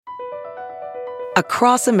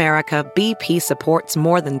Across America, BP supports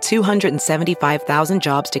more than 275,000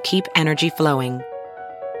 jobs to keep energy flowing.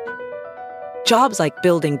 Jobs like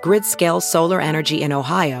building grid-scale solar energy in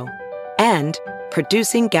Ohio and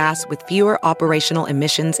producing gas with fewer operational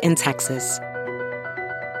emissions in Texas.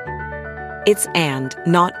 It's and,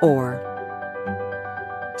 not or.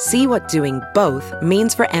 See what doing both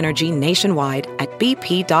means for energy nationwide at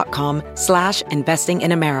bp.com/investing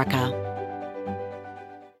in America.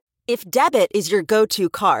 If debit is your go-to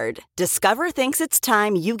card, Discover thinks it's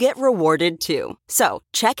time you get rewarded too. So,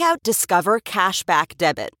 check out Discover Cashback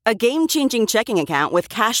Debit, a game-changing checking account with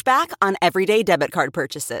cashback on everyday debit card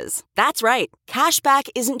purchases. That's right, cashback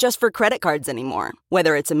isn't just for credit cards anymore.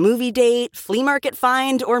 Whether it's a movie date, flea market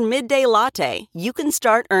find, or midday latte, you can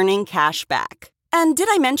start earning cash back. And did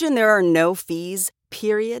I mention there are no fees,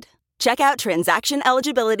 period? Check out transaction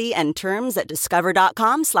eligibility and terms at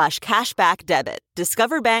discover.com/cashbackdebit.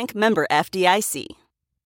 Discover Bank, member FDIC.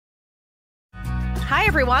 Hi,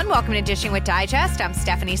 everyone. Welcome to Dishing with Digest. I'm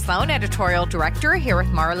Stephanie Sloan, editorial director, here with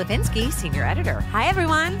Mara Levinsky, senior editor. Hi,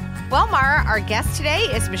 everyone. Well, Mara, our guest today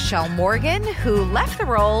is Mishael Morgan, who left the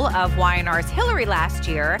role of Y&R's Hillary last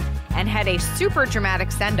year and had a super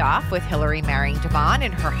dramatic send-off with Hillary marrying Devon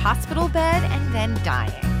in her hospital bed and then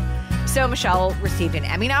dying. So Mishael received an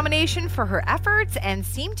Emmy nomination for her efforts and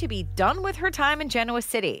seemed to be done with her time in Genoa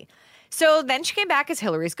City. So then she came back as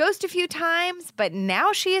Hillary's ghost a few times, but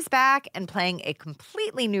now she is back and playing a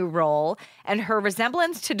completely new role, and her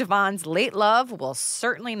resemblance to Devon's late love will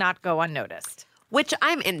certainly not go unnoticed. Which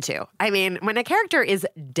I'm into. I mean, when a character is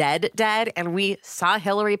dead, and we saw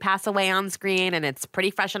Hillary pass away on screen and it's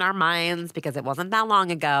pretty fresh in our minds because it wasn't that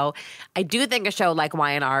long ago, I do think a show like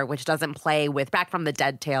Y&R, which doesn't play with back from the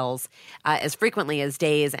dead tales as frequently as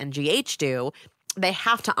Days and GH do, they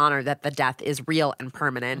have to honor that the death is real and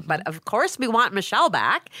permanent. But of course, we want Mishael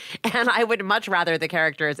back, and I would much rather the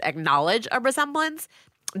characters acknowledge a resemblance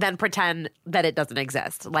than pretend that it doesn't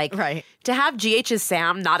exist. Like, right. To have GH's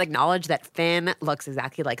Sam not acknowledge that Finn looks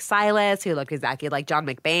exactly like Silas, who looked exactly like John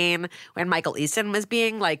McBain when Michael Easton was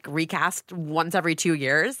being, like, recast once every 2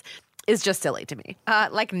 years, is just silly to me.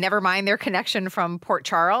 Never mind their connection from Port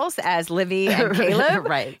Charles as Livy and Caleb.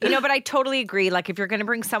 Right. But I totally agree. Like, if you're going to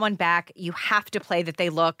bring someone back, you have to play that they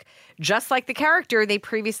look just like the character they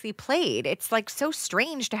previously played. It's, like, so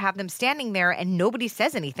strange to have them standing there and nobody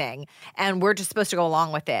says anything, and we're just supposed to go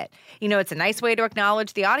along with it. It's a nice way to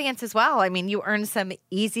acknowledge the audience as well. I mean, you earn some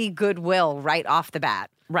easy goodwill right off the bat.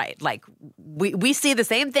 Right. Like, we see the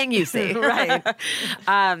same thing you see. Right.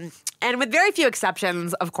 And with very few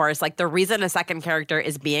exceptions, of course, like the reason a second character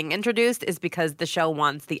is being introduced is because the show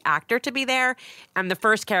wants the actor to be there, and the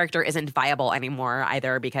first character isn't viable anymore,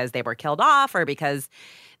 either because they were killed off or because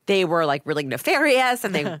they were, like, really nefarious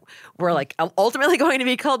and they were, like, ultimately going to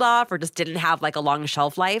be killed off or just didn't have, like, a long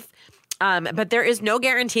shelf life. But there is no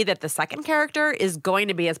guarantee that the second character is going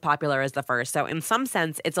to be as popular as the first. So in some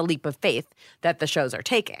sense, it's a leap of faith that the shows are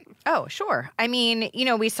taking. Oh, sure. I mean,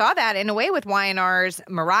 we saw that in a way with Y&R's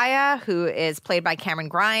Mariah, who is played by Cameron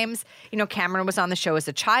Grimes. Cameron was on the show as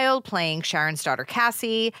a child playing Sharon's daughter,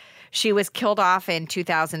 Cassie. She was killed off in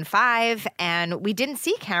 2005, and we didn't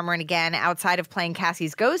see Cameron again outside of playing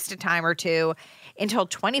Cassie's ghost a time or two until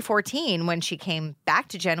 2014 when she came back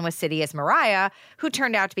to Genoa City as Mariah, who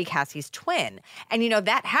turned out to be Cassie's twin. And,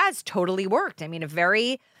 that has totally worked. I mean, a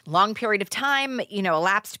very long period of time,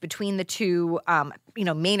 elapsed between the two,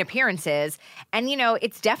 main appearances. And,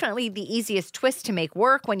 it's definitely the easiest twist to make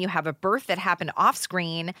work when you have a birth that happened off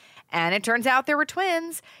screen. And it turns out there were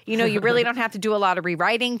twins. You really don't have to do a lot of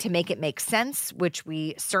rewriting to make it make sense, which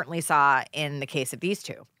we certainly saw in the case of these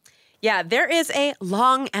two. Yeah, there is a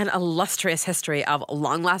long and illustrious history of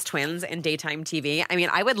long-lost twins in daytime TV. I mean,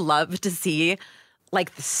 I would love to see,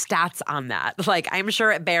 like, the stats on that. Like, I'm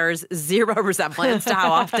sure it bears zero resemblance to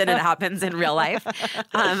how often it happens in real life.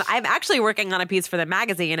 I'm actually working on a piece for the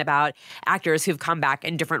magazine about actors who've come back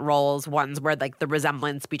in different roles, ones where, like, the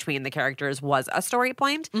resemblance between the characters was a story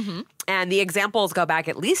point. Mm-hmm. And the examples go back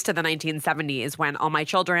at least to the 1970s when All My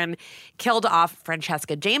Children killed off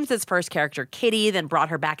Francesca James's first character, Kitty, then brought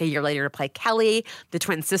her back a year later to play Kelly, the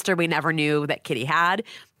twin sister we never knew that Kitty had.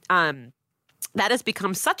 That has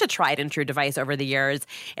become such a tried and true device over the years.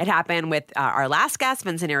 It happened with our last guest,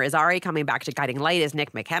 Vincent Irizarry, coming back to Guiding Light as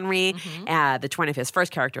Nick McHenry, the twin of his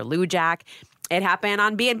first character, Lou Jack. It happened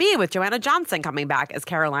on B&B with Joanna Johnson coming back as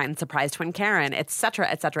Caroline's surprise twin Karen, et cetera,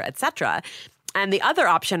 et cetera, et cetera. And the other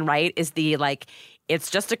option, right, is the, like, it's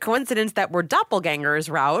just a coincidence that we're doppelgangers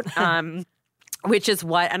route, which is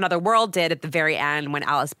what Another World did at the very end when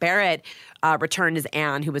Alice Barrett returned as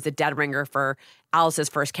Anne, who was a dead ringer for Alice's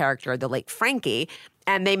first character, the late Frankie.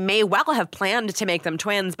 And they may well have planned to make them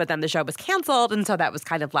twins, but then the show was canceled, and so that was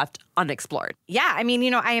kind of left unexplored. Yeah, I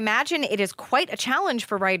mean, I imagine it is quite a challenge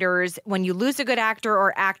for writers when you lose a good actor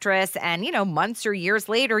or actress and, months or years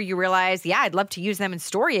later you realize, yeah, I'd love to use them in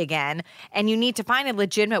story again. And you need to find a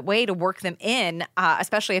legitimate way to work them in,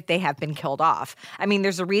 especially if they have been killed off. I mean,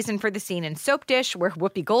 there's a reason for the scene in Soap Dish where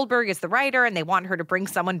Whoopi Goldberg is the writer and they want her to bring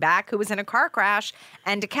someone back who was in a car crash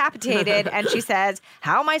and decapitated. And she says,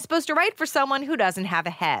 how am I supposed to write for someone who doesn't have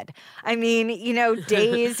a head? I mean,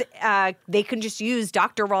 days, they can just use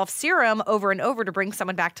Dr. Rolf's serum over and over to bring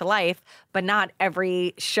someone back to life, but not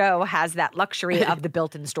every show has that luxury of the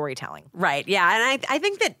built-in storytelling. Right, yeah. And I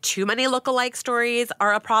think that too many lookalike stories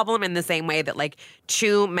are a problem in the same way that, like,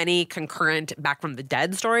 too many concurrent Back from the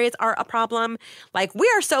Dead stories are a problem. Like, we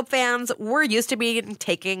are soap fans. We're used to being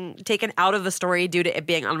taken out of the story due to it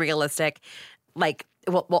being unrealistic. Like,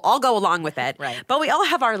 we'll all go along with it, right? But we all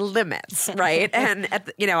have our limits, right? And,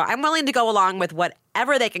 I'm willing to go along with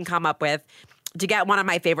whatever they can come up with to get one of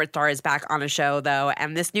my favorite stars back on a show, though.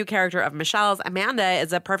 And this new character of Michelle's, Amanda,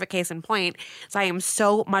 is a perfect case in point. So I am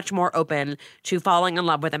so much more open to falling in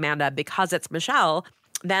love with Amanda because it's Michelle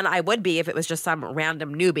than I would be if it was just some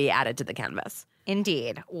random newbie added to the canvas.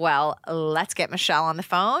 Indeed. Well, let's get Michelle on the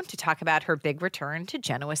phone to talk about her big return to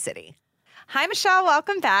Genoa City. Hi, Michelle.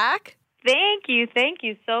 Welcome back. Thank you. Thank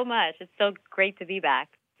you so much. It's so great to be back.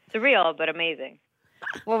 Surreal, but amazing.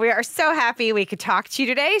 Well, we are so happy we could talk to you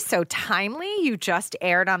today. So timely. You just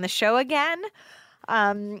aired on the show again.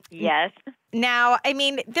 Yes. Now, I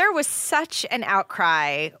mean, there was such an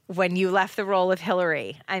outcry when you left the role of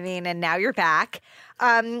Hillary. I mean, and now you're back.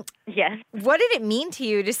 Yes. What did it mean to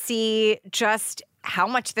you to see just how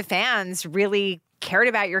much the fans really cared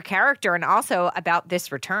about your character and also about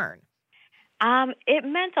this return? It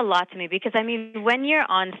meant a lot to me because, I mean, when you're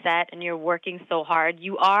on set and you're working so hard,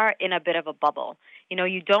 you are in a bit of a bubble.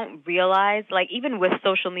 You don't realize, like, even with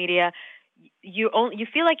social media, you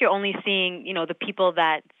feel like you're only seeing, the people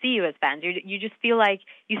that see you as fans. You just feel like,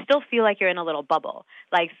 you still feel like you're in a little bubble.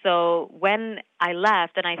 Like, so when I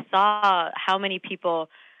left and I saw how many people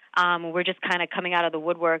were just kind of coming out of the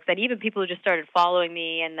woodworks, and even people who just started following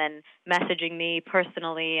me and then messaging me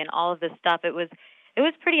personally and all of this stuff, it was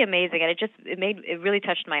pretty amazing. And it really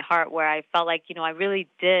touched my heart, where I felt like, I really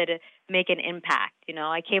did make an impact.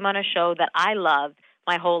 I came on a show that I loved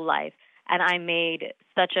my whole life, and I made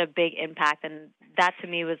such a big impact. And that to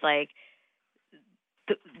me was like,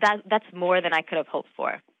 that's more than I could have hoped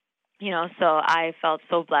for. So I felt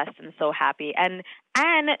so blessed and so happy, and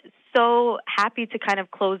so happy to kind of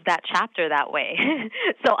close that chapter that way.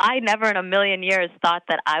 So I never in a million years thought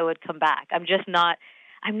that I would come back.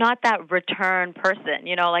 I'm not that return person,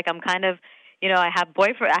 like I'm kind of, I had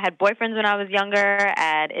boyfriends when I was younger,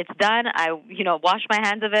 and it's done. I, wash my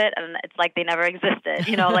hands of it, and it's like they never existed.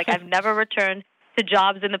 Like I've never returned to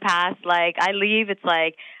jobs in the past. Like I leave, it's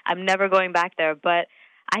like I'm never going back there. But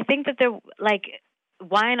I think that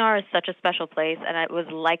Y&R is such a special place, and it was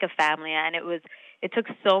like a family, and it took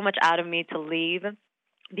so much out of me to leave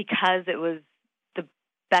because it was the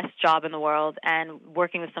best job in the world and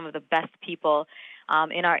working with some of the best people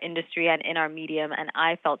in our industry and in our medium. And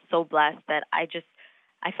I felt so blessed that I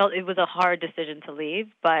felt it was a hard decision to leave,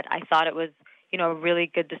 but I thought it was, a really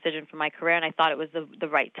good decision for my career, and I thought it was the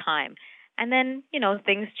right time. And then,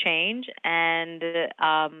 things change, and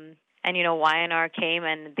Y&R came,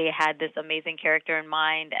 and they had this amazing character in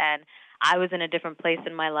mind, and I was in a different place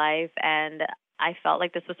in my life, and I felt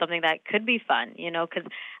like this was something that could be fun, because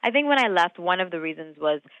I think when I left, one of the reasons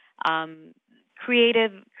was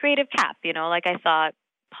creative cap, like I thought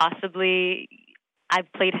possibly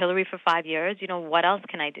I've played Hillary for 5 years, what else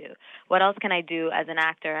can I do? What else can I do as an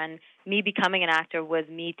actor? And me becoming an actor was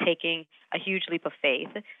me taking a huge leap of faith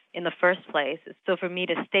in the first place. So for me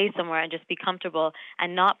to stay somewhere and just be comfortable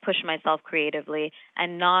and not push myself creatively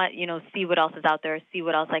and not, see what else is out there, see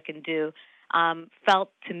what else I can do,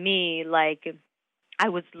 felt to me like I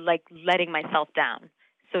was like letting myself down.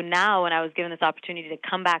 So now when I was given this opportunity to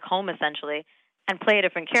come back home essentially and play a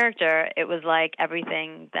different character, it was like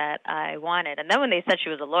everything that I wanted. And then when they said she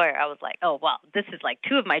was a lawyer, I was like, oh, well, this is like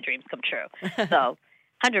two of my dreams come true. So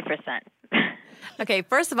 100%. Okay,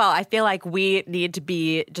 first of all, I feel like we need to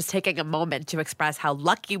be just taking a moment to express how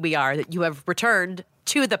lucky we are that you have returned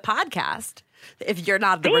to the podcast. If you're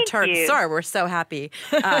not the Thank return you. star, we're so happy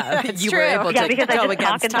you true. were able Yeah, to because go I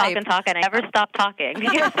just against talk type. and I never stop talking. We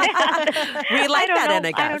like that in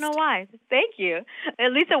a guest. I don't know why. Thank you.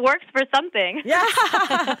 At least it works for something. Yeah.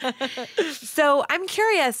 So I'm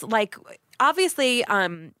curious, like, obviously,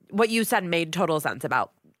 what you said made total sense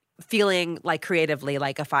about feeling like creatively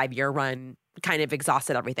like a 5-year run kind of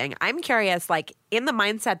exhausted everything. I'm curious, like, in the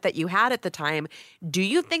mindset that you had at the time, do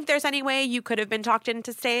you think there's any way you could have been talked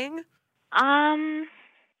into staying?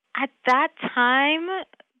 At that time,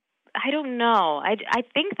 I don't know. I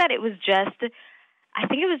think that it was just, I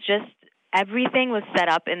think it was just everything was set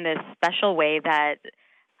up in this special way that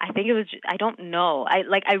I think it was, I don't know.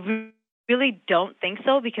 Really don't think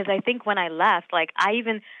so, because I think when I left, like I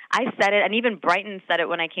said it, and even Brighton said it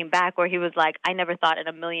when I came back, where he was like, I never thought in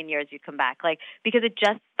a million years you'd come back. Like, because it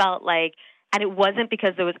just felt like, and it wasn't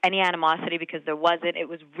because there was any animosity, because there wasn't. It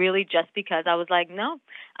was really just because I was like, no,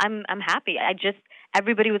 I'm happy.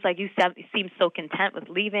 Everybody was like, you seemed so content with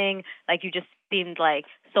leaving. Like, you just seemed like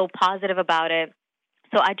so positive about it.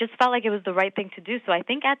 So I just felt like it was the right thing to do. So I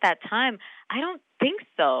think at that time, I don't think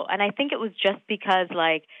so. And I think it was just because,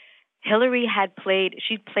 like, Hillary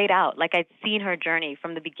she'd played out. Like, I'd seen her journey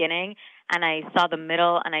from the beginning, and I saw the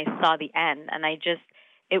middle, and I saw the end. And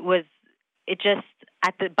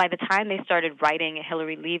by the time they started writing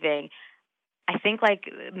Hillary leaving, I think,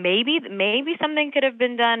 like, maybe something could have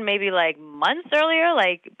been done maybe, like, months earlier.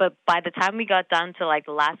 Like, but by the time we got down to, like,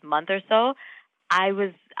 the last month or so, I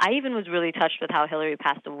even was really touched with how Hillary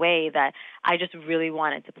passed away, that I just really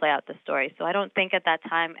wanted to play out the story. So I don't think at that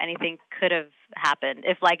time anything could have happened.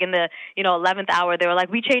 If, like, in the 11th hour they were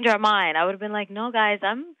like, we changed our mind, I would have been like, no guys,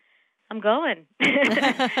 I'm going.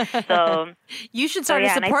 So you should start a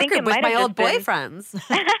support group with my old boyfriends.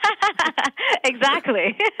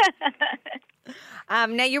 Exactly.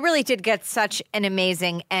 Now, you really did get such an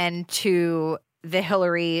amazing end to the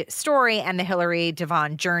Hillary story and the Hillary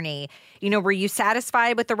Devon journey. Were you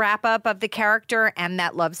satisfied with the wrap-up of the character and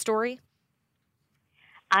that love story?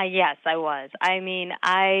 Yes, I was. I mean,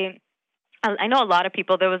 I know a lot of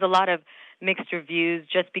people, there was a lot of mixed reviews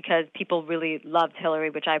just because people really loved Hillary,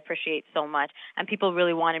 which I appreciate so much, and people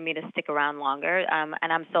really wanted me to stick around longer, and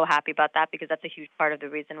I'm so happy about that, because that's a huge part of the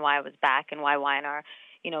reason why I was back and why YNR,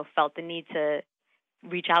 felt the need to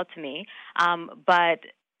reach out to me. But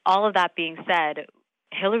all of that being said,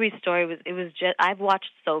 Hillary's story I've watched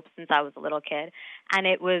soap since I was a little kid, and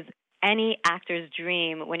it was any actor's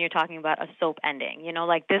dream when you're talking about a soap ending.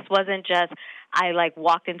 Like, this wasn't just, I, like,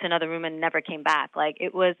 walked into another room and never came back. Like,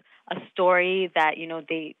 it was a story that,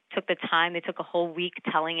 they took the time, they took a whole week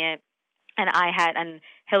telling it, and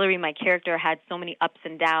Hillary, my character, had so many ups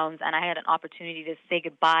and downs, and I had an opportunity to say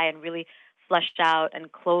goodbye and really flesh out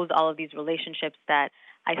and close all of these relationships that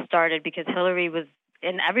I started, because Hillary was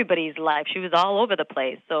in everybody's life. She was all over the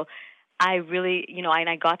place. So I really, and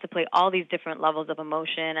I got to play all these different levels of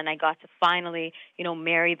emotion, and I got to finally,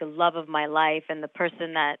 marry the love of my life and the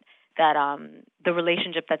person that the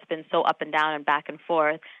relationship that's been so up and down and back and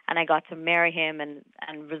forth, and I got to marry him and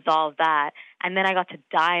resolve that. And then I got to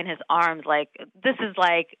die in his arms. This is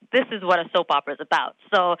what a soap opera is about.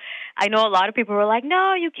 So I know a lot of people were like,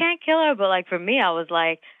 no, you can't kill her. But, like, for me, I was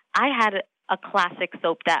like, I had a classic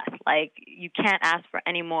soap death. Like, you can't ask for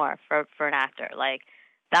any more for an actor. Like,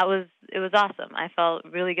 it was awesome. I felt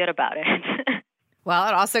really good about it. Well,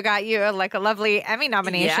 it also got you a lovely Emmy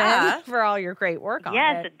nomination for all your great work on it.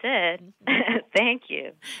 Yes, it did. Thank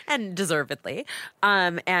you. And deservedly.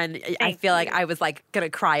 I feel like I was like going to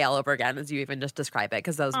cry all over again as you even just describe it,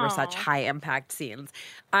 because those were such high impact scenes.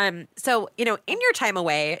 So, in your time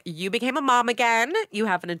away, you became a mom again. You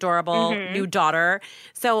have an adorable new daughter.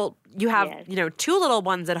 So you have, two little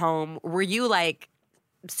ones at home. Were you like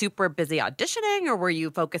super busy auditioning, or were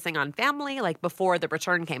you focusing on family before the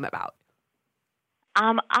return came about?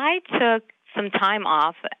 I took some time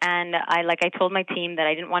off, and I told my team that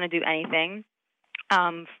I didn't want to do anything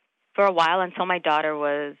for a while, until my daughter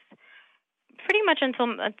was pretty much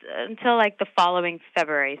until like the following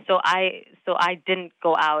February. So I didn't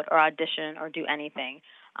go out or audition or do anything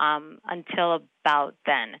until about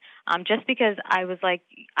then. Just because I was like,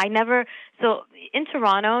 so in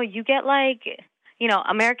Toronto, you get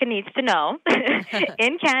America needs to know,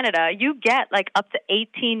 in Canada, you get up to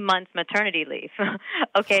 18 months maternity leave.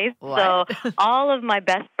 Okay? What? So all of my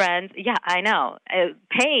best friends, yeah, I know,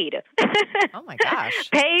 paid. Oh my gosh.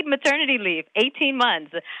 Paid maternity leave, 18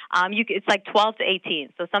 months. It's 12 to 18.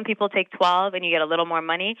 So some people take 12 and you get a little more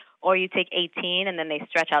money, or you take 18 and then they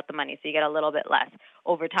stretch out the money so you get a little bit less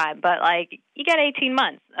over time. But you get 18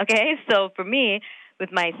 months, okay? So for me,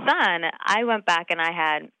 with my son, I went back and I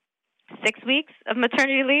had 6 weeks of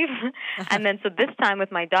maternity leave. And then so this time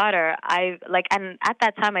with my daughter, and at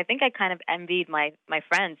that time, I think I kind of envied my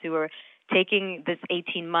friends who were taking this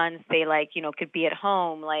 18 months. They could be at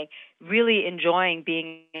home, really enjoying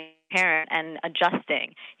being a parent and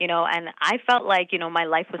adjusting, and I felt my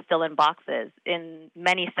life was still in boxes in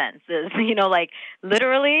many senses,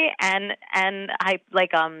 literally and I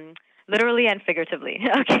literally and figuratively.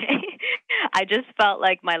 Okay. I just felt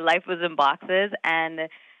like my life was in boxes, and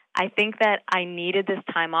I think that I needed this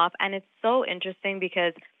time off. And it's so interesting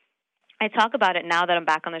because I talk about it now that I'm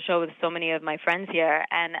back on the show with so many of my friends here,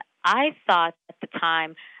 and I thought at the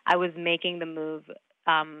time I was making the move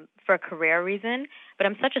for a career reason, but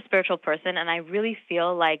I'm such a spiritual person, and I really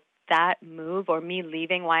feel like that move, or me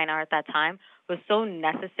leaving Y&R at that time, was so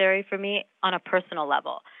necessary for me on a personal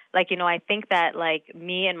level. Like, I think that like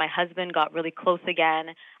me and my husband got really close again.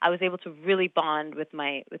 I was able to really bond with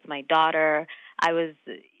my daughter.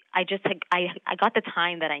 I just I got the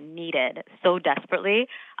time that I needed so desperately,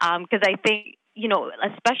 because I think,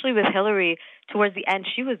 especially with Hillary towards the end,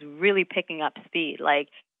 she was really picking up speed. Like,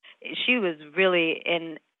 she was really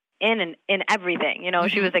in everything.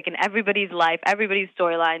 She was like in everybody's life, everybody's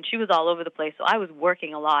storyline. She was all over the place. So I was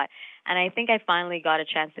working a lot, and I think I finally got a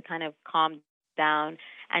chance to kind of calm down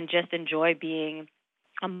and just enjoy being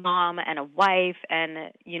a mom and a wife,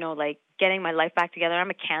 and like getting my life back together.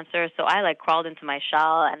 I'm a Cancer, so I like crawled into my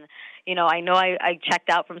shell, and I know I checked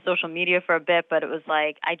out from social media for a bit, but it was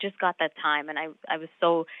like I just got that time, and I was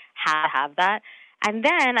so happy to have that. And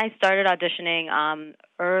then I started auditioning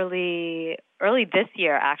early this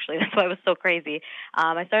year. Actually, that's why it was so crazy.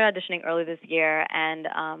 I started auditioning early this year, and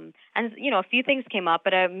a few things came up,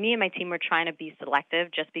 but me and my team were trying to be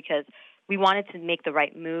selective, just because we wanted to make the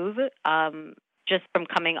right move. Just from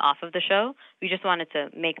coming off of the show, we just wanted to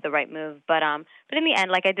make the right move. But in the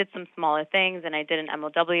end, like, I did some smaller things, and I did an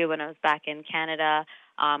MLW when I was back in Canada,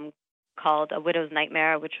 called A Widow's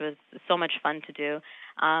Nightmare, which was so much fun to do.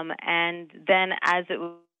 And then as it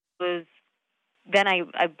was, then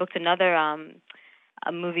I booked another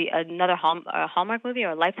a movie, another Hallmark movie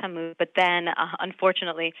or a Lifetime movie. But then,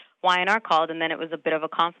 unfortunately, Y&R called, and then it was a bit of a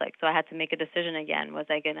conflict. So I had to make a decision again. Was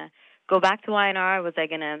I gonna go back to Y&R? Was I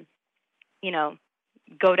gonna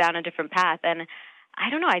go down a different path? And I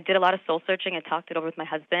don't know, I did a lot of soul searching. I talked it over with my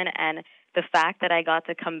husband, and the fact that I got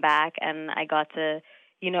to come back and I got to,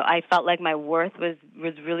 I felt like my worth was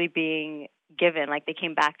really being given. Like, they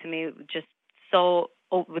came back to me just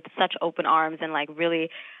with such open arms, and like really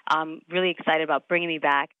excited about bringing me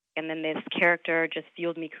back. And then this character just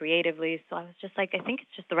fueled me creatively. So I was just like, I think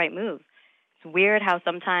it's just the right move. It's weird how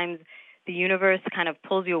sometimes the universe kind of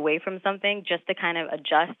pulls you away from something just to kind of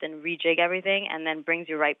adjust and rejig everything, and then brings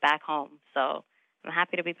you right back home. So I'm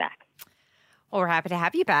happy to be back. Well, we're happy to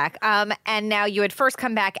have you back. And now, you had first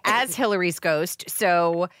come back as Hillary's ghost.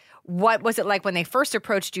 So what was it like when they first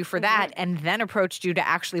approached you for that, and then approached you to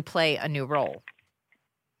actually play a new role?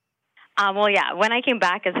 Well, yeah, when I came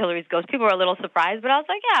back as Hillary's ghost, people were a little surprised, but I was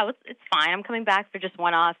like, yeah, it's fine. I'm coming back for just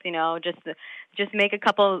one-offs, just make a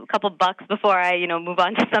couple bucks before I, move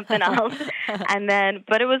on to something else. And then,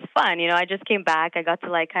 but it was fun. I just came back. I got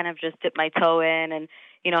to like kind of just dip my toe in and,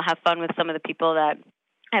 have fun with some of the people that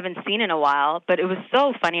I haven't seen in a while. But it was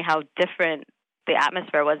so funny how different the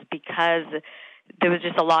atmosphere was, because there was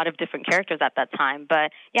just a lot of different characters at that time.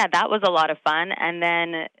 But yeah, that was a lot of fun.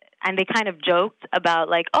 And they kind of joked about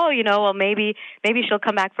like, oh, well, maybe she'll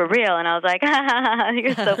come back for real. And I was like,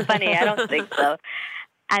 you're so funny. I don't think so.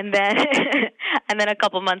 And then a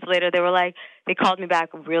couple months later, they called me back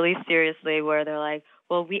really seriously, where they're like,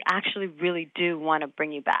 well, we actually really do want to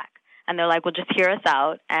bring you back. And they're like, well, just hear us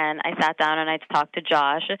out. And I sat down and I talked to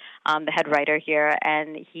Josh, the head writer here,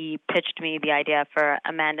 and he pitched me the idea for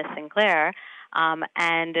Amanda Sinclair.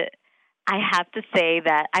 And I have to say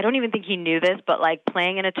that I don't even think he knew this, but like,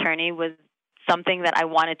 playing an attorney was something that I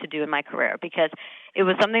wanted to do in my career, because it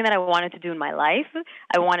was something that I wanted to do in my life.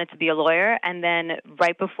 I wanted to be a lawyer. And then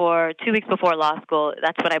 2 weeks before law school,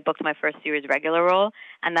 that's when I booked my first series regular role.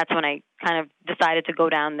 And that's when I kind of decided to go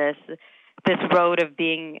down this road of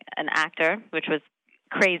being an actor, which was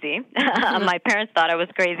crazy. My parents thought I was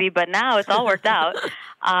crazy, but now it's all worked out.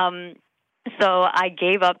 So I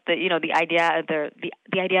gave up the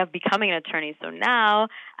idea of becoming an attorney. So now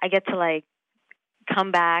I get to like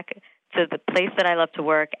come back to the place that I love to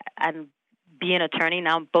work and be an attorney.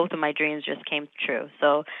 Now both of my dreams just came true.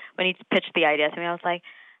 So when he pitched the idea to me, I was like,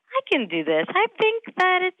 I can do this. I think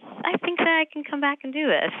that I can come back and do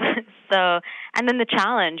this. So, and then the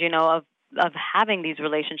challenge, of having these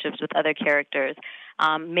relationships with other characters,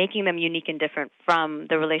 making them unique and different from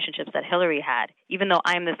the relationships that Hillary had, even though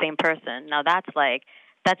I'm the same person. Now that's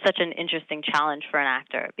such an interesting challenge for an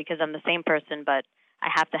actor, because I'm the same person, but I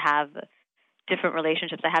have to have different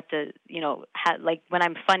relationships. I have to, like when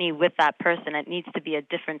I'm funny with that person, it needs to be a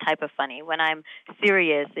different type of funny. When I'm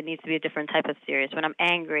serious, it needs to be a different type of serious. When I'm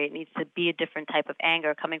angry, it needs to be a different type of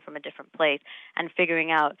anger coming from a different place, and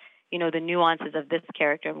figuring out, the nuances of this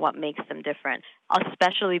character and what makes them different,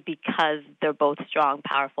 especially because they're both strong,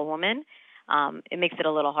 powerful women. It makes it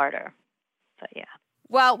a little harder. But yeah.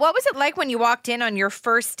 Well, what was it like when you walked in on your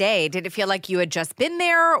first day? Did it feel like you had just been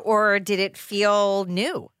there, or did it feel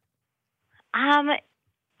new? I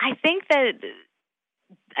think that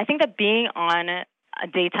being on a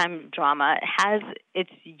daytime drama has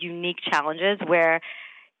its unique challenges where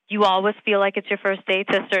you always feel like it's your first day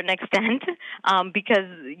to a certain extent, because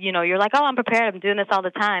you're like, oh, I'm prepared, I'm doing this all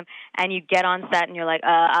the time, and you get on set and you're like,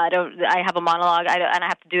 I have a monologue, and I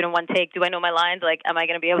have to do it in one take. Do I know my lines? Like, am I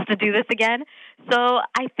going to be able to do this again? So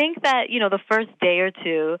I think that the first day or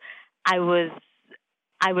two, I was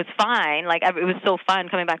fine. Like, it was so fun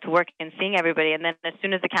coming back to work and seeing everybody. And then as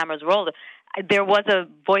soon as the cameras rolled, there was a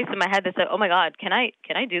voice in my head that said, "Oh my God, can I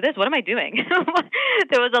do this? What am I doing?"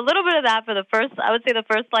 There was a little bit of that for I would say the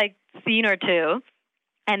first like scene or two.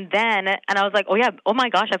 And I was like, "Oh yeah, oh my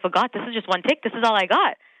gosh, I forgot. This is just one take. This is all I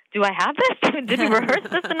got. Do I have this? Did we rehearse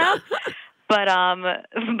this enough?" But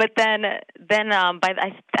then I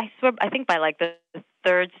swear, I think by like the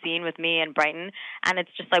third scene with me and Brighton, and it's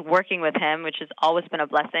just like working with him, which has always been a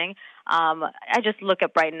blessing. I just look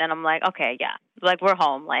at Brighton and I'm like, okay, yeah, like we're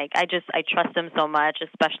home. Like I trust him so much,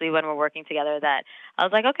 especially when we're working together, that I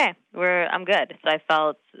was like, okay, I'm good. So I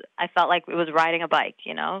felt like it was riding a bike,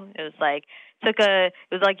 It was like it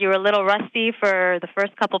was like you were a little rusty for the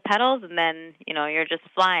first couple pedals, and then you're just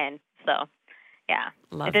flying. So yeah,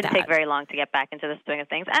 it didn't take very long to get back into the swing of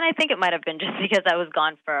things, and I think it might have been just because I was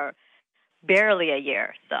gone for barely a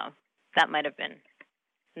year, so that might have been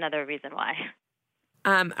another reason why.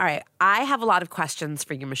 All right, I have a lot of questions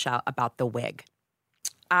for you, Mishael, about the wig.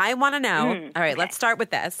 I want to know. All right, okay. Let's start with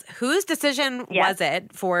this. Whose decision was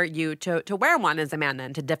it for you to wear one as Amanda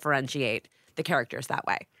and to differentiate the characters that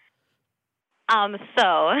way?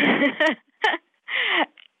 So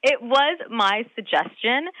it was my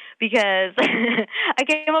suggestion because I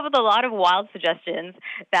came up with a lot of wild suggestions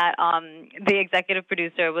that the executive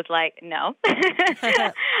producer was like, no.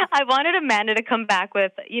 I wanted Amanda to come back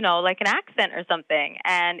with, like an accent or something.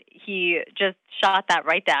 And he just shot that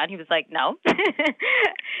right down. He was like, no.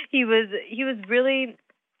 He really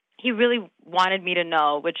wanted me to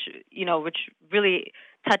know, which really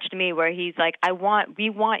touched me, where he's like, we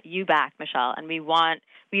want you back, Mishael, and we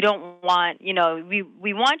don't want,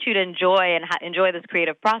 we want you to enjoy enjoy this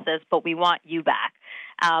creative process, but we want you back.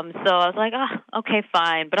 So I was like, oh, okay,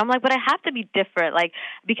 fine. But I'm like, but I have to be different. Like,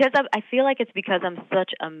 because I feel like it's because I'm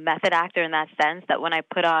such a method actor in that sense that when I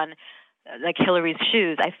put on like Hillary's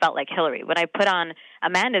shoes, I felt like Hillary. When I put on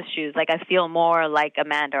Amanda's shoes, like I feel more like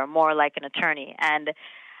Amanda or more like an attorney. And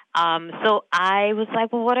so I was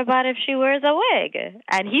like, well, what about if she wears a wig?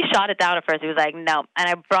 And he shot it down at first. He was like, no. And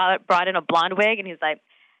I brought in a blonde wig, and he's like,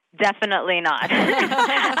 definitely not.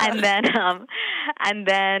 and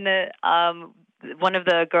then one of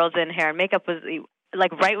the girls in hair and makeup was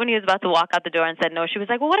like right when he was about to walk out the door and said no, she was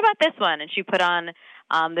like, well, what about this one? And she put on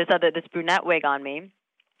this brunette wig on me,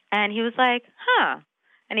 and he was like, huh.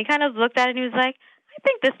 And he kind of looked at it and he was like, I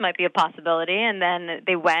think this might be a possibility. And then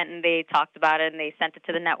they went and they talked about it and they sent it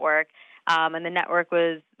to the network. And the network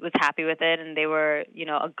was happy with it, and they were,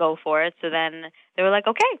 a go for it. So then they were like,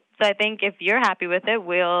 okay, so I think if you're happy with it,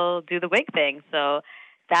 we'll do the wig thing. So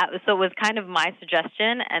it was kind of my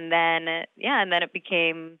suggestion. And then, and then it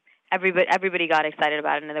became, everybody got excited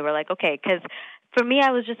about it, and they were like, okay, because for me,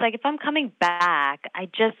 I was just like, if I'm coming back, I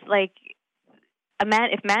just like,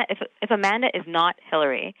 if Amanda is not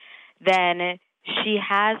Hillary, then she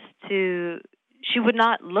would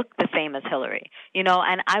not look the same as Hillary,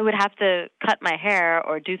 and I would have to cut my hair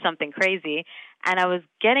or do something crazy. And I was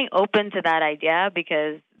getting open to that idea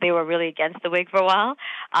because they were really against the wig for a while.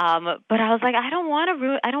 But I was like, I don't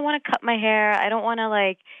want to cut my hair. I don't want to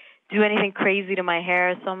like do anything crazy to my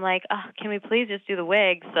hair. So I'm like, oh, can we please just do the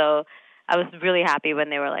wig? So I was really happy when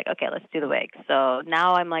they were like, okay, let's do the wig. So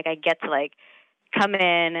now I'm like, I get to like come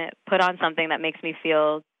in, put on something that makes me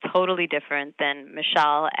feel totally different than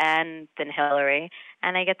Mishael and than Hillary,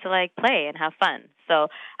 and I get to like play and have fun. So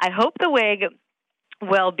I hope the wig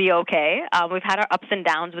will be okay. We've had our ups and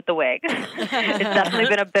downs with the wig. It's definitely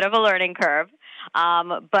been a bit of a learning curve,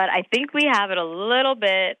 but I think we have it a little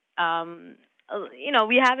bit.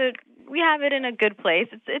 We have it in a good place.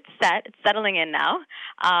 It's set. It's settling in now.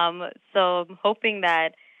 So I'm hoping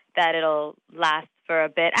that it'll last for a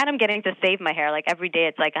bit, and I'm getting to save my hair. Like every day,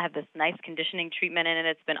 it's like I have this nice conditioning treatment in it.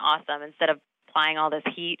 It's been awesome instead of applying all this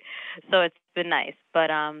heat. So it's been nice, but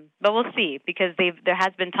we'll see, because there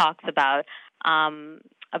has been talks about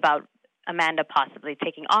Amanda possibly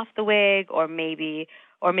taking off the wig, or maybe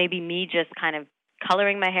me just kind of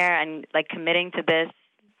coloring my hair and like committing to this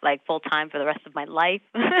like full time for the rest of my life.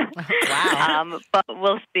 Wow. But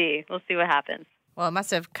we'll see. We'll see what happens. Well, it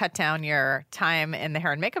must have cut down your time in the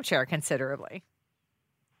hair and makeup chair considerably.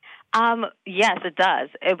 Yes, it does.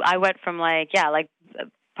 I went from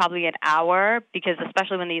probably an hour, because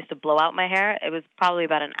especially when they used to blow out my hair, it was probably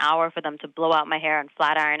about an hour for them to blow out my hair and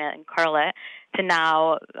flat iron it and curl it, to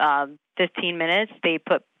now 15 minutes. They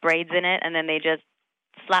put braids in it and then they just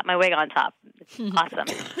slap my wig on top. It's awesome.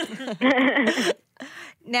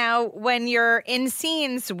 Now, when you're in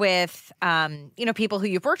scenes with, people who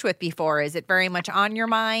you've worked with before, is it very much on your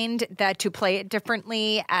mind that to play it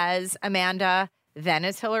differently as Amanda than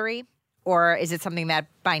as Hillary? Or is it something that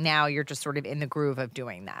by now you're just sort of in the groove of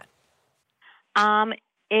doing that?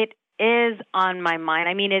 It is on my mind.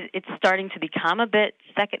 I mean, it's starting to become a bit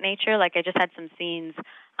second nature. Like, I just had some scenes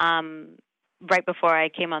right before I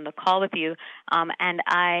came on the call with you, and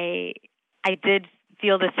I did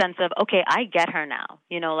feel the sense of, okay, I get her now.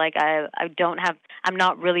 I'm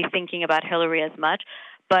not really thinking about Hillary as much.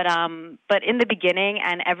 But in the beginning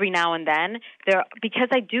and every now and then, because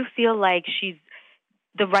I do feel like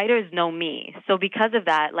the writers know me. So because of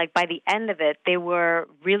that, like by the end of it, they were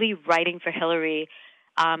really writing for Hillary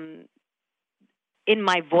in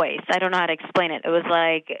my voice. I don't know how to explain it. It was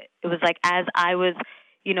like as I was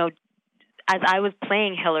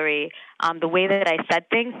playing Hillary, the way that I said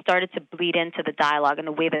things started to bleed into the dialogue and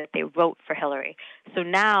the way that they wrote for Hillary. So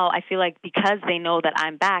now I feel like because they know that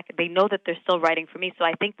I'm back, they know that they're still writing for me. So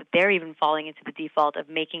I think that they're even falling into the default of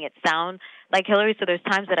making it sound like Hillary. So there's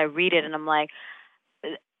times that I read it and I'm like,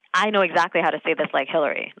 I know exactly how to say this like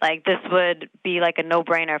Hillary. Like, this would be like a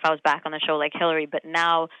no-brainer if I was back on the show like Hillary. But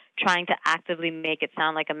now trying to actively make it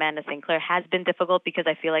sound like Amanda St. Clair has been difficult because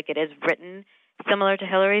I feel like it is written similar to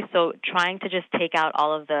Hillary. So trying to just take out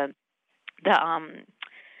all of the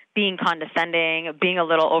being condescending, being a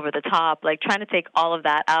little over the top, like trying to take all of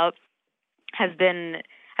that out has been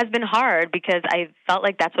hard, because I felt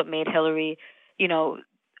like that's what made Hillary,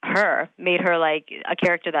 made her like a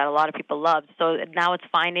character that a lot of people loved. So now it's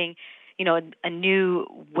finding, a new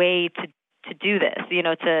way to do this,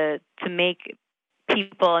 to make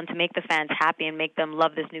people and to make the fans happy and make them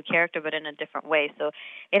love this new character, but in a different way. So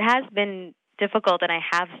it has been difficult, and I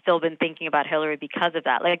have still been thinking about Hillary because of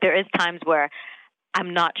that. Like, there is times where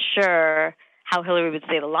I'm not sure how Hillary would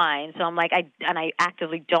say the line. So I'm like, I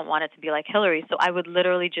actively don't want it to be like Hillary. So I would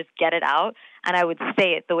literally just get it out and I would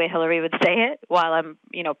say it the way Hillary would say it while I'm,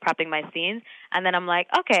 prepping my scenes. And then I'm like,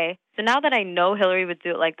 okay, so now that I know Hillary would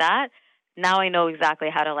do it like that, now I know exactly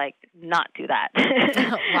how to like not do that.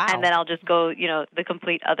 Wow. And then I'll just go, the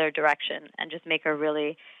complete other direction and just make her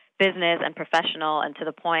really business and professional and to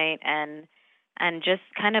the point, and just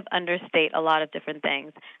kind of understate a lot of different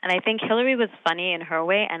things. And I think Hillary was funny in her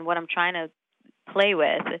way, and what I'm trying to play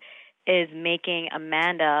with is making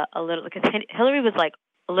Amanda a little, because Hillary was like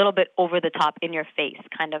a little bit over the top, in your face,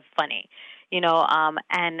 kind of funny,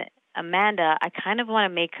 and Amanda, I kind of want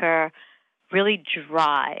to make her really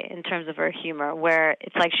dry in terms of her humor, where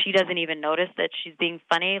it's like she doesn't even notice that she's being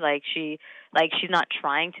funny. She's not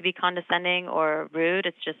trying to be condescending or rude.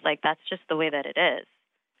 It's just like, that's just the way that it is.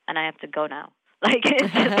 And I have to go now. It's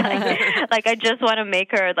just like I just want to make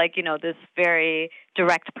her like, this very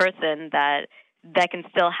direct person that can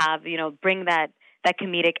still have, bring that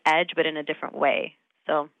comedic edge, but in a different way.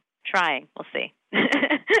 So trying, we'll see.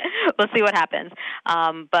 We'll see what happens.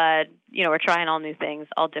 But, we're trying all new things,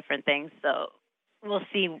 all different things. So we'll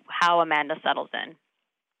see how Amanda settles in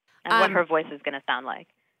and what her voice is going to sound like.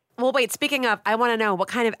 Well, wait, speaking of, I want to know, what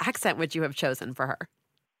kind of accent would you have chosen for her?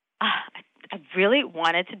 I really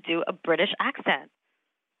wanted to do a British accent.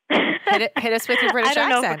 Hit us with your British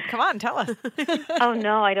accent. Come on, tell us. Oh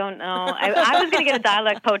no, I don't know. I was gonna get a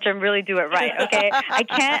dialect coach and really do it right. Okay, I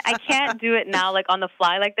can't do it now like on the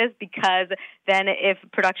fly like this, because then if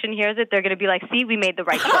production hears it, they're gonna be like, "See, we made the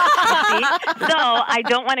right choice." See? So I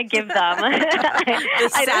don't want to give them the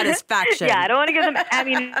satisfaction. I don't want to give them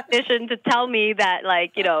ammunition to tell me that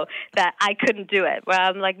that I couldn't do it. Where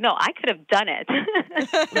I'm like, no, I could have done it.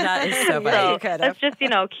 That is so funny. So let's just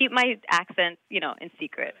keep my accent in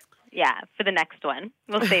secret. Yeah, for the next one.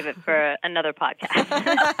 We'll save it for another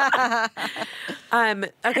podcast.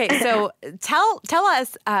 Okay, so tell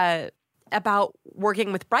us about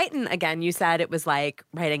working with Brighton again. You said it was like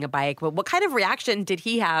riding a bike. Well, what kind of reaction did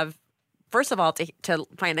he have, first of all, to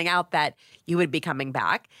finding out that you would be coming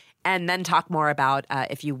back? And then talk more about,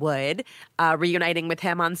 if you would, reuniting with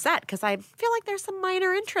him on set, because I feel like there's some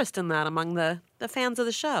minor interest in that among the fans of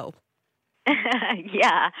the show.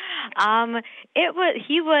 Yeah.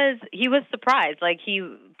 He was surprised.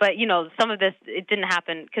 But some of this, it didn't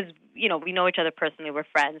happen because, we know each other personally. We're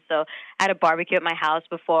friends. So I had a barbecue at my house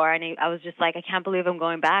before, and I was just like, I can't believe I'm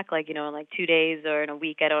going back, in like 2 days or in a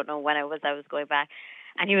week. I don't know when I was going back.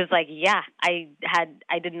 And he was like, yeah, I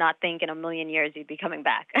did not think in a million years you'd be coming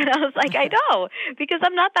back. And I was like, I know, because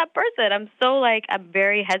I'm not that person. I'm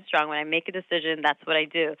very headstrong. When I make a decision, that's what I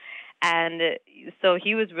do. And so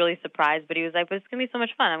he was really surprised, but he was like, but it's going to be so much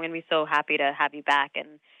fun. I'm going to be so happy to have you back.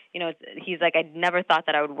 And, he's like, I never thought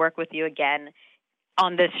that I would work with you again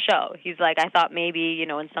on this show. He's like, I thought maybe,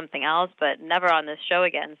 in something else, but never on this show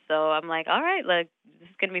again. So I'm like, all right, this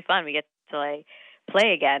is going to be fun. We get to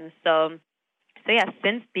play again. So yeah,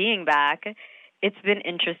 since being back, it's been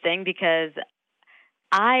interesting because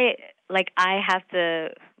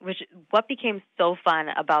what became so fun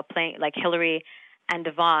about playing Hillary and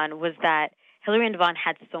Devon was that Hillary and Devon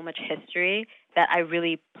had so much history that I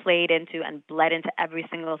really played into and bled into every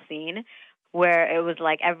single scene, where it was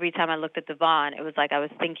like every time I looked at Devon, it was like I was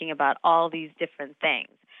thinking about all these different things,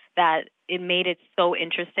 that it made it so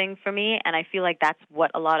interesting for me. And I feel like that's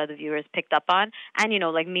what a lot of the viewers picked up on. And,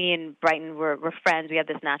 me and Brighton, we're friends. We have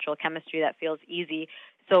this natural chemistry that feels easy.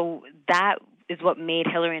 So that is what made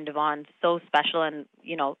Hillary and Devon so special, and,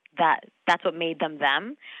 that's what made them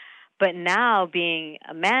them. But now being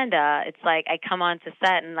Amanda, it's like I come on to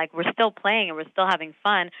set and we're still playing and we're still having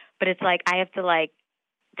fun, but it's like I have to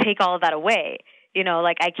take all of that away.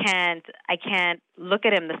 I can't look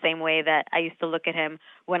at him the same way that I used to look at him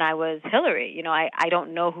when I was Hillary. I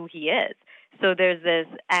don't know who he is. So there's this,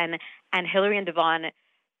 and Hillary and Devon,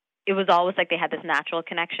 it was always like they had this natural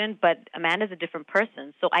connection, but Amanda's a different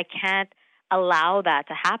person. So I can't allow that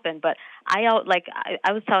to happen. But I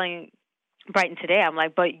was telling Brighton today, I'm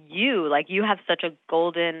like, but you have such a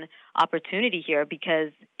golden opportunity here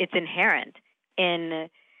because it's inherent in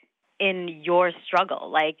your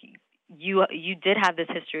struggle. You did have this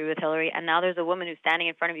history with Hillary, and now there's a woman who's standing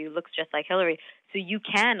in front of you who looks just like Hillary. So you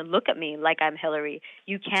can look at me like I'm Hillary.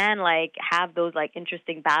 You can have those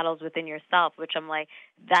interesting battles within yourself, which I'm like,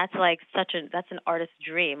 that's that's an artist's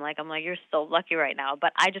dream. I'm like, you're so lucky right now.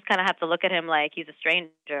 But I just kind of have to look at him like he's a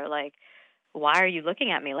stranger. Why are you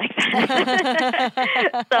looking at me like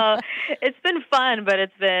that? So it's been fun, but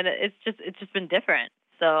it's just been different.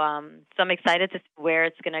 So I'm excited to see where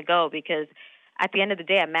it's going to go, because at the end of the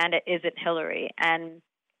day, Amanda isn't Hillary, and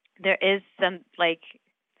there's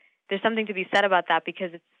something to be said about that,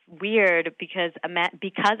 because it's weird because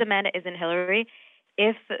Amanda isn't Hillary.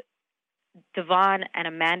 If Devon and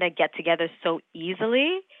Amanda get together so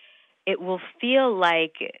easily, it will feel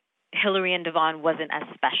like Hillary and Devon wasn't as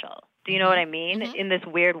special. Do you know what I mean? Mm-hmm. In this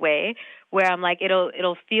weird way, where I'm like,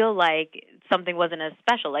 it'll feel like something wasn't as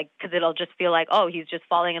special, because it'll just feel like, oh, he's just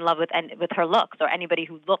falling in love with her looks, or anybody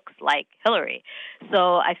who looks like Hillary.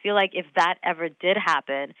 So I feel like if that ever did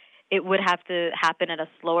happen, it would have to happen at a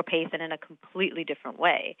slower pace and in a completely different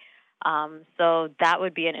way. So that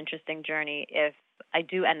would be an interesting journey if I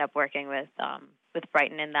do end up working with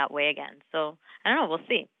Brighton in that way again. So I don't know. We'll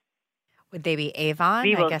see. Would they be Avon?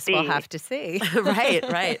 I guess we'll have to see.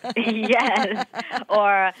 Right. Yes.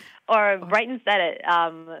 Or Brighton said it,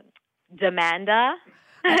 Demanda.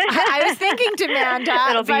 I was thinking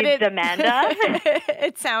Demanda. It'll be Demanda.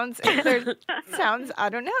 It sounds, I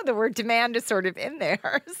don't know, the word demand is sort of in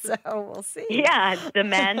there, so we'll see. Yeah,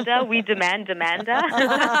 Demanda. We demand Demanda.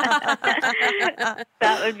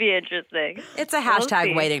 That would be interesting. It's a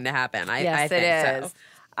hashtag waiting to happen. I think it is. So.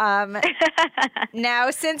 Now,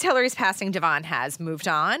 since Hillary's passing, Devon has moved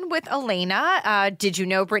on with Elena. Did you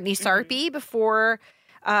know Brittany Sarpy before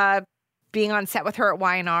being on set with her at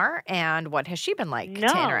Y&R? And what has she been like to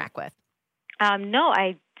interact with? No,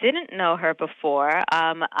 I didn't know her before.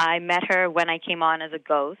 I met her when I came on as a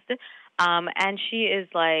ghost. And she is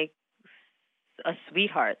like a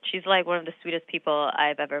sweetheart. She's like one of the sweetest people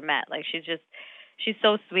I've ever met. She's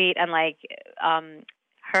so sweet, and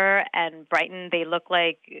her and Brighton, they look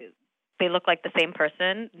like the same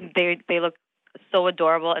person. They look so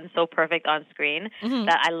adorable and so perfect on screen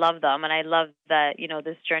that I love them, and I love that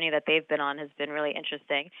this journey that they've been on has been really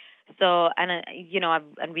interesting. So and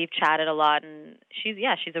we've chatted a lot, and she's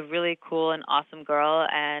a really cool and awesome girl,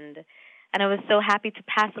 and I was so happy to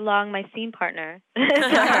pass along my scene partner to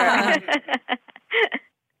her.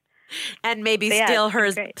 And maybe steal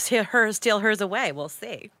hers away. We'll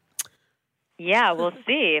see. Yeah, we'll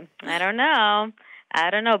see. I don't know.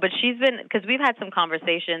 But she's been, because we've had some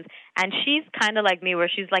conversations, And she's kind of like me, where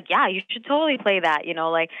she's like, yeah, you should totally play that.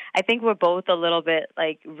 Like, I think we're both a little bit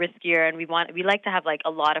like riskier, and we like to have like a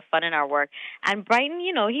lot of fun in our work. And Brighton,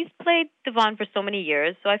 he's played Devon for so many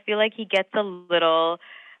years, so I feel like he gets a little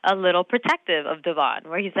protective of Devon,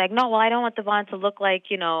 where he's like, no, well, I don't want Devon to look like,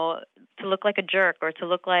 to look like a jerk, or to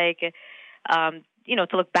look like,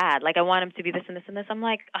 to look bad. Like, I want him to be this and this and this. I'm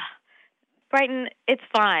like, Brighton, it's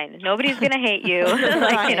fine. Nobody's gonna hate you.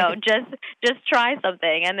 Like, just try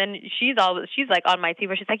something. And then she's like on my team,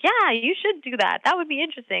 where she's like, yeah, you should do that. That would be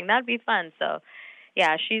interesting. That'd be fun. So,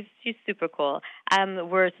 yeah, she's super cool.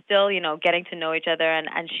 We're still, getting to know each other,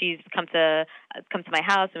 and she's come to my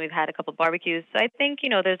house, and we've had a couple barbecues. So I think,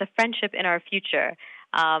 there's a friendship in our future.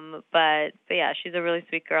 But yeah, she's a really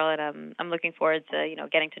sweet girl, and I'm looking forward to,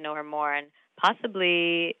 getting to know her more, and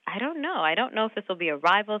possibly, I don't know. I don't know if this will be a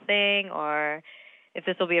rival thing or if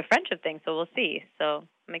this will be a friendship thing, so we'll see. So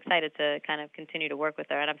I'm excited to kind of continue to work with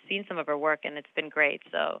her, and I've seen some of her work, and it's been great.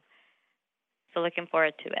 So looking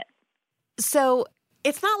forward to it. So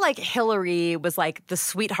it's not like Hillary was like the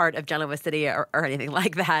sweetheart of Genoa City or anything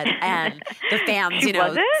like that. And the fans,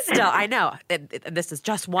 wasn't? Still, I know this is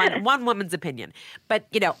just one woman's opinion. But,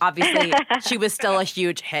 obviously she was still a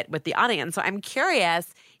huge hit with the audience. So I'm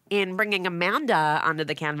curious, in bringing Amanda onto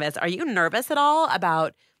the canvas, are you nervous at all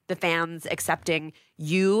about the fans accepting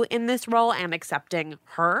you in this role and accepting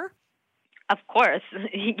her? Of course.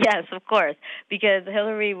 Yes, of course. Because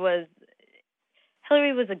Hillary was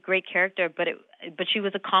a great character, but she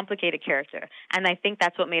was a complicated character. And I think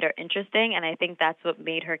that's what made her interesting, and I think that's what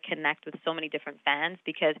made her connect with so many different fans,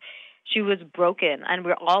 because she was broken, and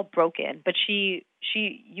we're all broken, but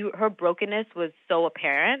her brokenness was so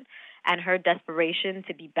apparent, and her desperation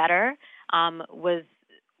to be better was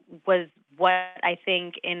what I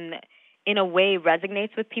think in a way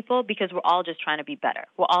resonates with people, because we're all just trying to be better.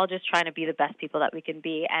 We're all just trying to be the best people that we can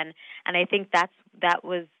be, and I think that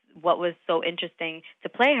was what was so interesting to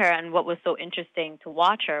play her, and what was so interesting to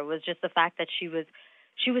watch her was just the fact that she was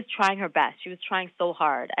trying her best. She was trying so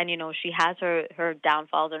hard, and she has her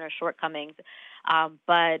downfalls and her shortcomings,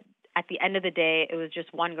 but at the end of the day, it was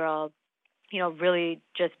just one girl, really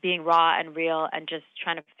just being raw and real, and just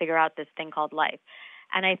trying to figure out this thing called life.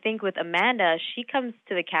 And I think with Amanda, she comes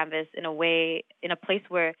to the canvas in a place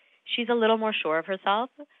where she's a little more sure of herself,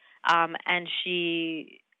 and she's.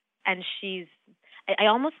 I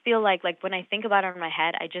almost feel like when I think about her in my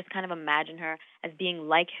head, I just kind of imagine her as being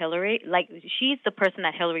like Hillary. Like, she's the person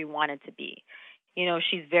that Hillary wanted to be.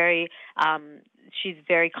 She's very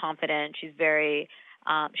confident. She's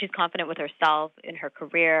confident with herself in her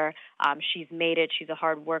career. She's made it. She's a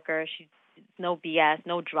hard worker. She's no BS,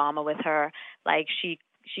 no drama with her. Like, she's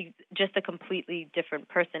just a completely different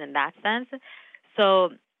person in that sense.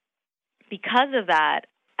 So because of that,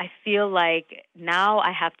 I feel like now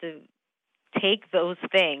I have to take those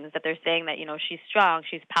things that they're saying, that she's strong,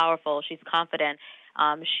 she's powerful, she's confident,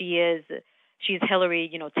 she's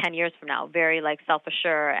Hillary 10 years from now, very like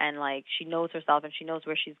self-assured, and like she knows herself, and she knows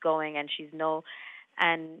where she's going, and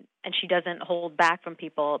and she doesn't hold back from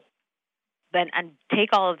people, and take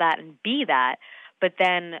all of that and be that, but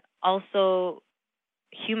then also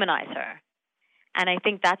humanize her. And I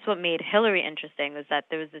think that's what made Hillary interesting, was that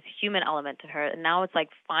there was this human element to her, and now it's like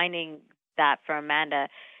finding that for Amanda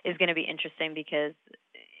is going to be interesting, because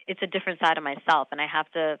it's a different side of myself, and I have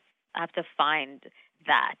to find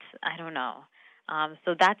that. I don't know.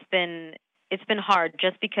 So it's been hard,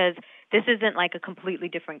 just because this isn't like a completely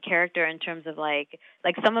different character in terms of like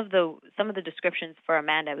some of the descriptions for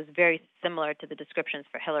Amanda was very similar to the descriptions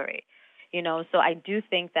for Hillary. So I do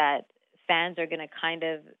think that fans are going to kind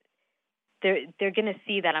of they're going to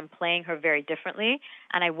see that I'm playing her very differently,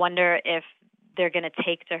 and I wonder if they're going to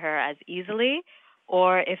take to her as easily,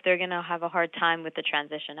 or if they're going to have a hard time with the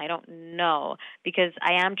transition. I don't know, because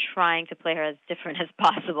I am trying to play her as different as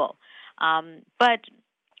possible. But,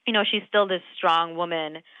 she's still this strong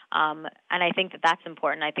woman, and I think that that's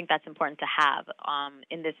important. I think that's important to have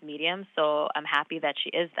in this medium, so I'm happy that she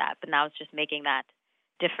is that. But now it's just making that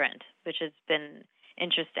different, which has been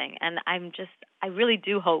interesting. And I really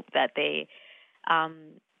do hope that they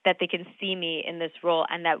can see me in this role,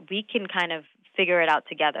 and that we can kind of figure it out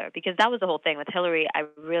together, because that was the whole thing with Hillary. I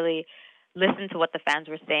really listened to what the fans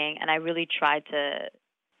were saying, and I really tried to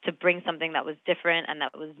bring something that was different and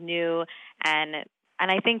that was new, and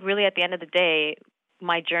I think really at the end of the day,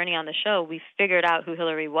 my journey on the show, we figured out who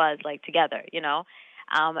Hillary was, like, together,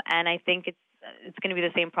 and I think it's going to be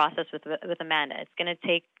the same process with Amanda. It's going to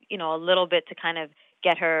take a little bit to kind of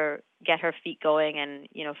get her feet going, and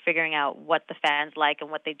figuring out what the fans like and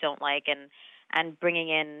what they don't like, and and bringing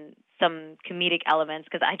in some comedic elements,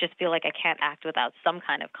 because I just feel like I can't act without some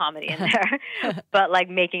kind of comedy in there. But like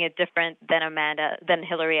making it different than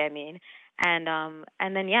Hillary, I mean. And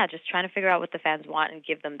then just trying to figure out what the fans want and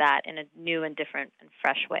give them that in a new and different and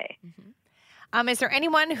fresh way. Is there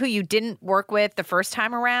anyone who you didn't work with the first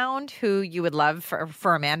time around who you would love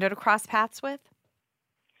for Amanda to cross paths with?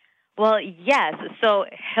 Well, yes. So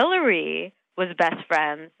Hillary was best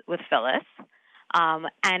friends with Phyllis,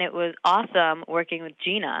 and it was awesome working with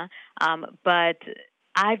Gina. But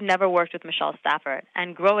I've never worked with Mishael Stafford.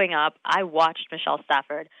 And growing up, I watched Mishael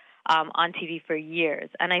Stafford on TV for years,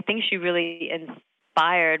 and I think she really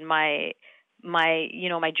inspired my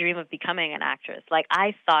dream of becoming an actress. Like,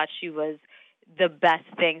 I thought she was the best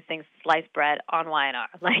thing since sliced bread on YNR.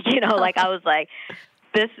 Like, I was like,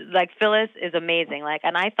 this, like, Phyllis is amazing. Like,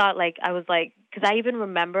 and I thought, like, I was like, because I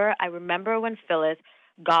remember when Phyllis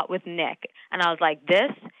got with Nick, and I was like,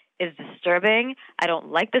 this is disturbing. I don't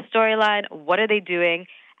like the storyline. What are they doing?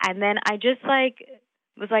 And then I just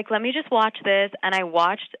was like, let me just watch this. And I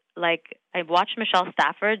watched Mishael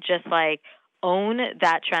Stafford just own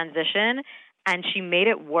that transition, and she made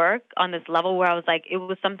it work on this level where I was like, it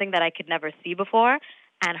was something that I could never see before.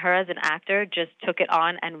 And her as an actor just took it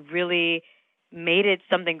on and really made it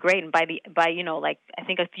something great. And by I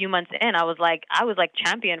think a few months in, I was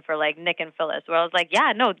champion for Nick and Phyllis, where I was like,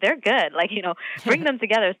 yeah, no, they're good. Bring them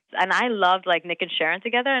together. And I loved Nick and Sharon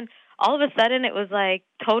together, and all of a sudden it was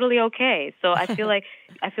totally okay. So I feel like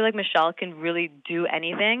Mishael can really do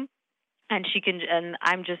anything, and she can. And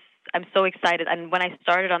I'm so excited. And when I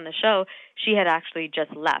started on the show, she had actually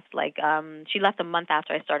just left. She left a month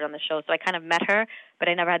after I started on the show, so I kind of met her, but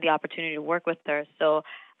I never had the opportunity to work with her. So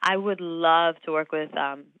I would love to work with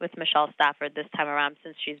Mishael Stafford this time around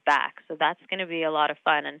since she's back. So that's going to be a lot of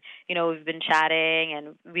fun. And we've been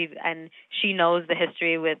chatting, and she knows the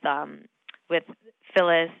history with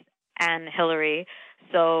Phyllis and Hillary.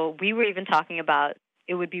 So we were even talking about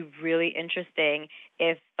it would be really interesting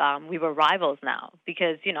if we were rivals now,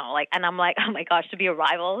 because and I'm like, oh my gosh, to be a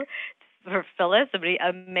rival for Phyllis would be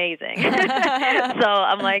amazing. So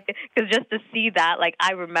I'm like, because just to see that,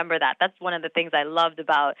 I remember that. That's one of the things I loved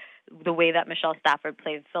about the way that Mishael Stafford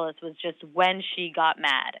played Phyllis, was just when she got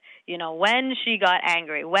mad, when she got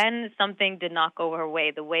angry, when something did not go her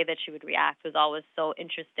way, the way that she would react was always so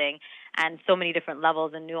interesting, and so many different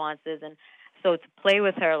levels and nuances. And so to play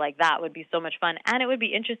with her like that would be so much fun. And it would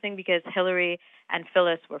be interesting because Hillary and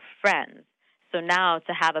Phyllis were friends. So now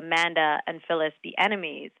to have Amanda and Phyllis be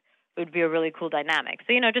enemies would be a really cool dynamic.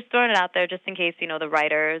 So, just throwing it out there just in case, the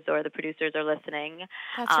writers or the producers are listening.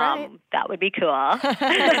 That's right. That would be cool. But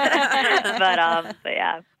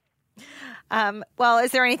yeah. Well,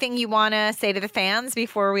 is there anything you want to say to the fans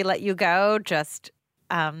before we let you go, just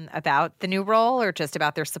about the new role, or just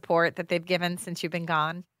about their support that they've given since you've been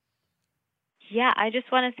gone? Yeah, I just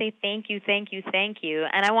want to say thank you, thank you, thank you.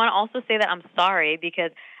 And I want to also say that I'm sorry,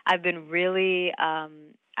 because I've been really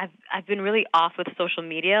I've been really off with social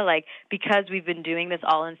media, because we've been doing this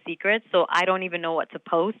all in secret, so I don't even know what to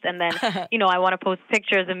post. And then, I want to post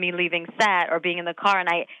pictures of me leaving set or being in the car, and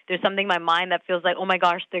there's something in my mind that feels like, oh my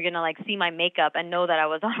gosh, they're going to see my makeup and know that I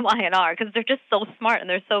was on YNR, because they're just so smart and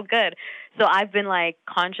they're so good. So I've been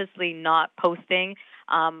consciously not posting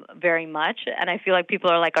very much, and I feel like people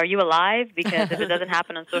are like, are you alive? Because if it doesn't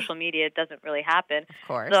happen on social media, it doesn't really happen. Of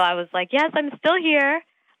course. So I was like, yes, I'm still here.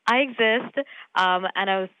 I exist,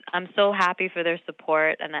 and I'm so happy for their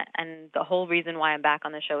support, and the whole reason why I'm back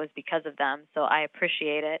on the show is because of them. So I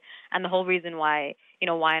appreciate it, and the whole reason why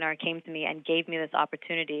YNR came to me and gave me this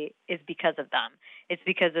opportunity is because of them. It's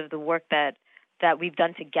because of the work that we've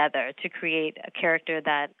done together to create a character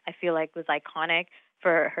that I feel like was iconic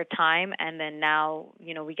for her time, and then now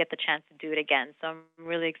we get the chance to do it again. So I'm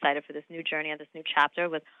really excited for this new journey and this new chapter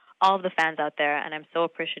with all of the fans out there, and I'm so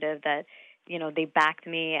appreciative that they backed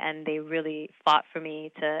me and they really fought for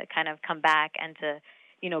me to kind of come back and to,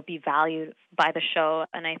 be valued by the show.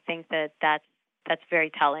 And I think that's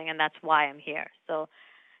very telling, and that's why I'm here. So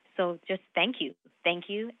just thank you,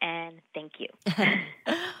 and thank you.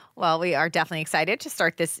 Well, we are definitely excited to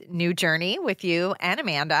start this new journey with you and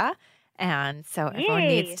Amanda. And so everyone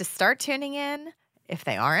needs to start tuning in if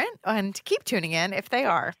they aren't, and keep tuning in if they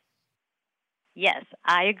are. Yes,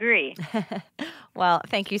 I agree. Well,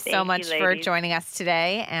 thank you so much for joining us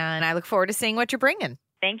today, and I look forward to seeing what you're bringing.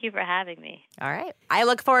 Thank you for having me. All right. I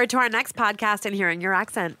look forward to our next podcast and hearing your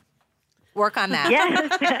accent. Work on that. Yes.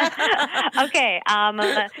 Okay.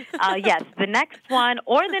 Yes, the next one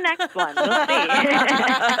or the next one. We'll see.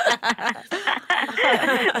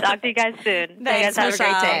 Talk to you guys soon. Thanks. Have a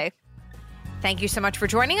great day. Thank you so much for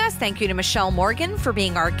joining us. Thank you to Mishael Morgan for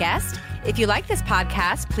being our guest. If you like this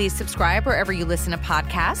podcast, please subscribe wherever you listen to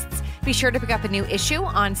podcasts. Be sure to pick up a new issue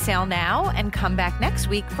on sale now and come back next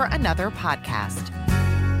week for another podcast.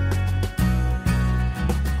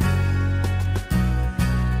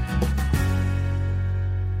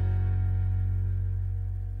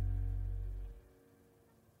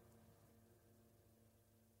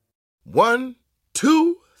 One,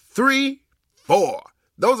 two, three, four.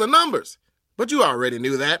 Those are numbers. But you already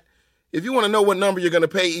knew that. If you want to know what number you're going to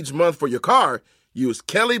pay each month for your car, use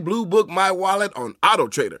Kelley Blue Book My Wallet on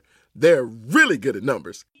AutoTrader. They're really good at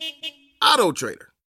numbers. AutoTrader.